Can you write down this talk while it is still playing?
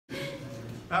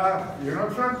You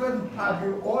know something? I've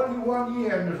been only 1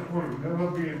 year in the school,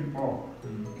 never been more.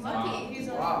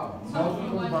 Wow. Most of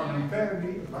them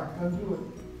voluntarily, I can do it.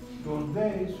 Those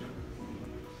days,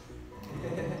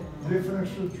 different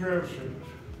situations.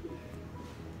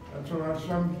 That's why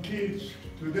some kids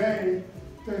today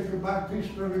take back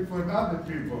history for other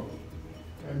people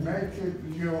and make it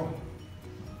your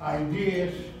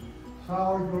ideas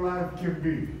how your life can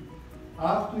be.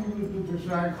 Up to you to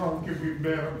decide how it can be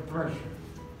better pressure.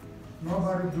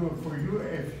 Nobody do it for you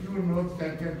if you not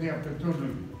take the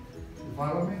opportunity. You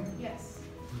follow me? Yes.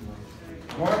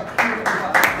 What?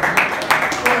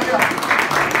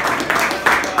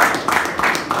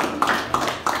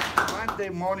 Monday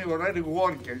morning already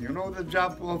working. You know the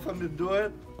job often to do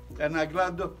it? And I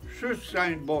glad the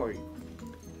shoeshine boy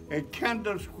in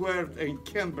Kendall Square in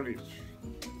Cambridge.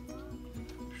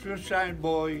 Shoeshine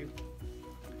boy.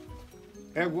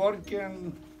 And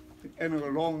working in a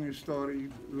long story,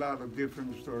 a lot of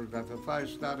different stories. That if I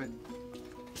started,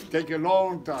 take a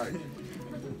long time.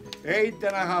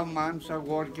 8.5 months of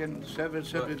working, 7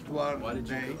 hours a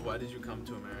day. Why did you come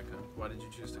to America? Why did you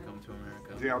choose to come to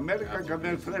America? The American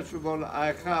Catholic Festival,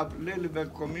 I have little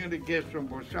bit communication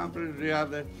for some reason or the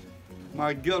other.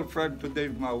 My girlfriend today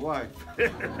is my wife.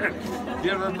 You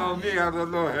don't know me, I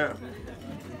don't know her.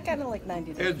 Kind of like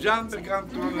 90 days. And John began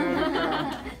to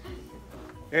America.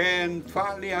 And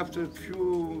finally, after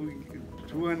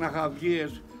 2.5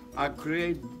 years, I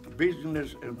create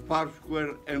business in Park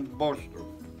Square in Boston.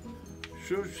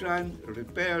 Shoe shine,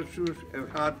 repair shoes, and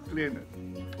hard cleaner.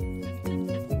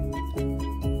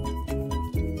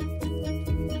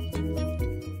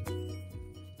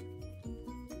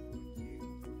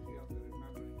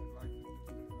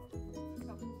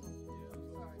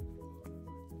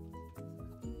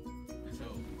 So,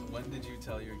 when did you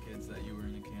tell your kids that you were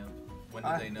in a camp? When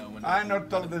did they know? I not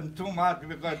told them too much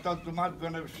because I thought too much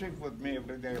going to sick with me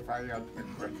every day if I asked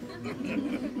them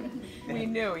questions. We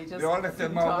knew, he just The only thing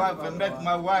didn't my talk wife, about I it met a lot.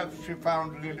 my wife, she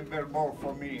found a little bit more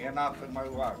for me and after my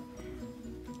wife.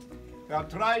 I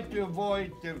try to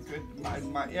avoid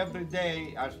my every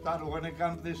day. I started when I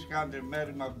come to this country,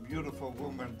 marry my beautiful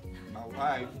woman, my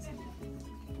wife.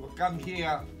 We come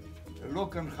here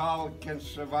looking how I can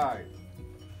survive.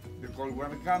 Because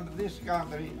when I come to this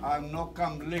country, I'm not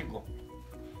come legal.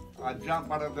 I jump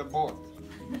out of the boat.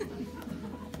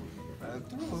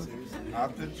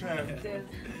 After church.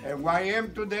 And where I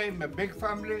am today, I'm a big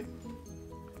family,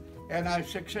 and I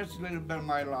successfully built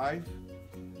my life.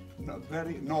 Not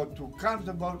too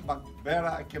comfortable, but better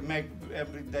I can make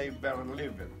every day better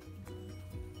living.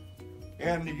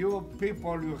 And you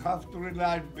people, you have to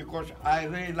realize, because I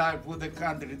realize what the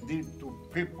country did to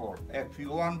people. If you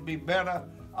want to be better,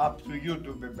 up to you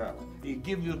to be better. It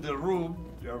gives you the room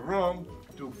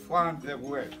to find the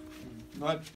way. Not